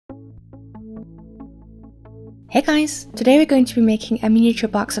Hey guys, today we're going to be making a miniature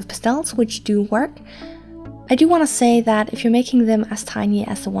box of pastels which do work. I do want to say that if you're making them as tiny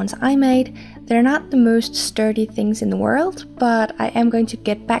as the ones I made, they're not the most sturdy things in the world, but I am going to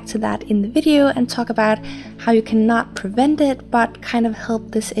get back to that in the video and talk about how you cannot prevent it but kind of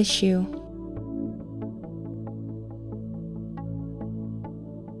help this issue.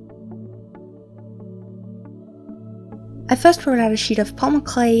 I first wrote out a sheet of polymer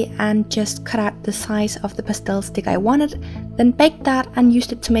clay and just cut out the size of the pastel stick I wanted, then baked that and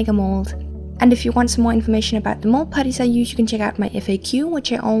used it to make a mold. And if you want some more information about the mold putties I use, you can check out my FAQ,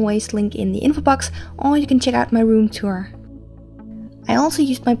 which I always link in the info box, or you can check out my room tour. I also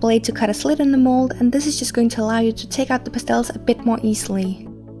used my blade to cut a slit in the mold, and this is just going to allow you to take out the pastels a bit more easily.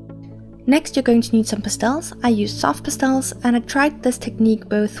 Next, you're going to need some pastels. I used soft pastels, and I tried this technique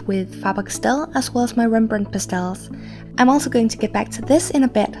both with Faber-Castell as well as my Rembrandt pastels. I'm also going to get back to this in a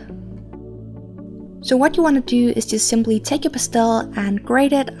bit. So what you want to do is just simply take your pastel and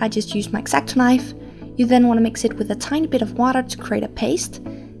grate it. I just used my X-Acto knife. You then want to mix it with a tiny bit of water to create a paste.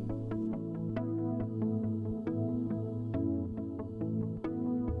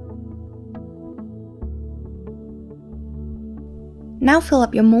 Now fill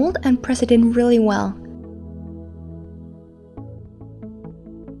up your mold and press it in really well.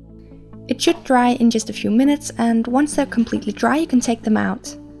 It should dry in just a few minutes, and once they're completely dry you can take them out.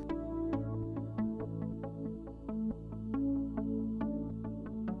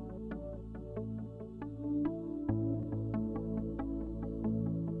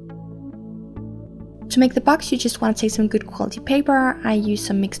 To make the box you just want to take some good quality paper. I used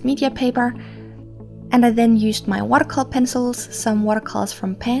some mixed media paper. And I then used my watercolor pencils, some watercolors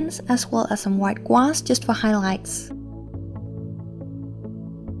from pans, as well as some white gouache just for highlights.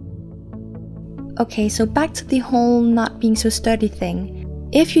 Okay, so back to the whole not being so sturdy thing.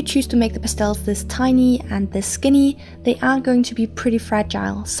 If you choose to make the pastels this tiny and this skinny, they are going to be pretty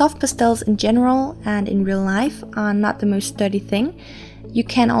fragile. Soft pastels in general and in real life are not the most sturdy thing. You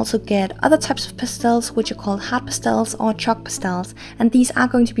can also get other types of pastels which are called hard pastels or chalk pastels, and these are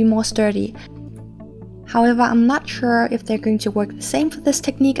going to be more sturdy. However, I'm not sure if they're going to work the same for this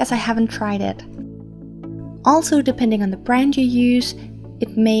technique as I haven't tried it. Also, depending on the brand you use,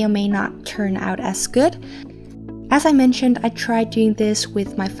 it may or may not turn out as good. As I mentioned, I tried doing this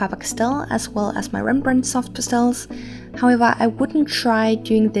with my Faber-Castell as well as my Rembrandt soft pastels. However, I wouldn't try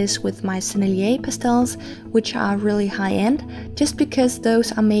doing this with my Sennelier pastels, which are really high-end, just because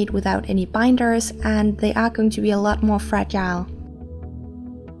those are made without any binders and they are going to be a lot more fragile.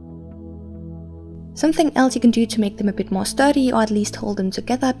 Something else you can do to make them a bit more sturdy, or at least hold them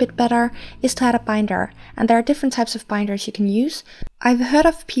together a bit better, is to add a binder. And there are different types of binders you can use. I've heard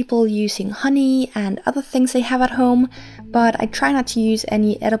of people using honey and other things they have at home, but I try not to use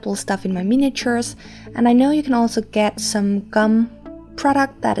any edible stuff in my miniatures. And I know you can also get some gum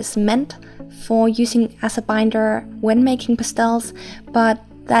product that is meant for using as a binder when making pastels, but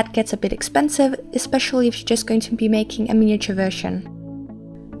that gets a bit expensive, especially if you're just going to be making a miniature version.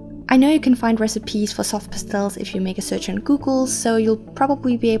 I know you can find recipes for soft pastels if you make a search on Google, so you'll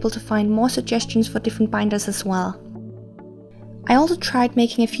probably be able to find more suggestions for different binders as well. I also tried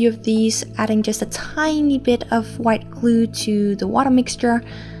making a few of these, adding just a tiny bit of white glue to the water mixture,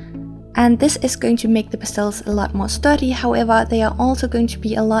 and this is going to make the pastels a lot more sturdy. However, they are also going to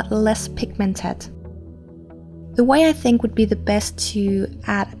be a lot less pigmented. The way I think would be the best to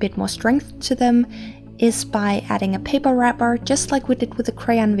add a bit more strength to them is by adding a paper wrapper, just like we did with the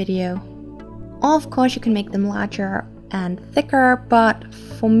crayon video. Or of course you can make them larger and thicker, but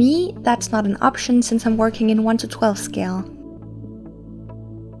for me that's not an option since I'm working in 1:12 scale.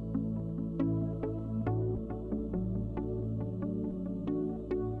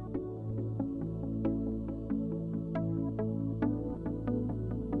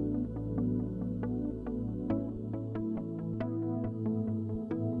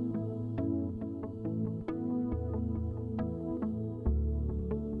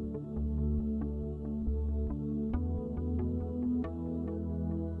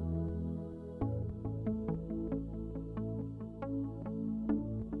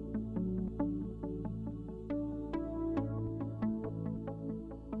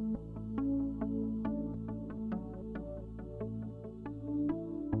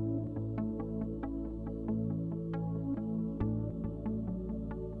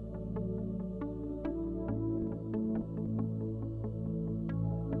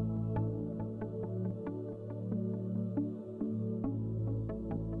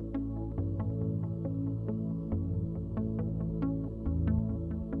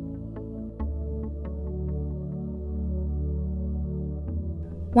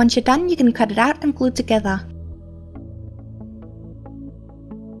 Once you're done, you can cut it out and glue it together.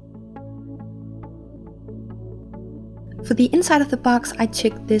 For the inside of the box, I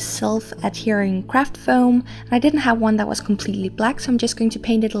took this self-adhering craft foam, and I didn't have one that was completely black, so I'm just going to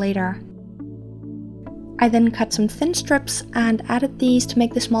paint it later. I then cut some thin strips and added these to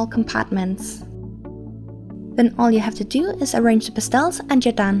make the small compartments. Then all you have to do is arrange the pastels and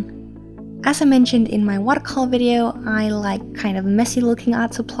you're done. As I mentioned in my watercolor video, I like kind of messy looking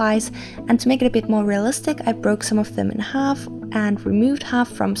art supplies, and to make it a bit more realistic, I broke some of them in half and removed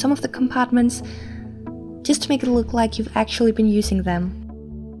half from some of the compartments, just to make it look like you've actually been using them.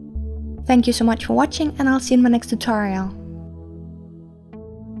 Thank you so much for watching, and I'll see you in my next tutorial.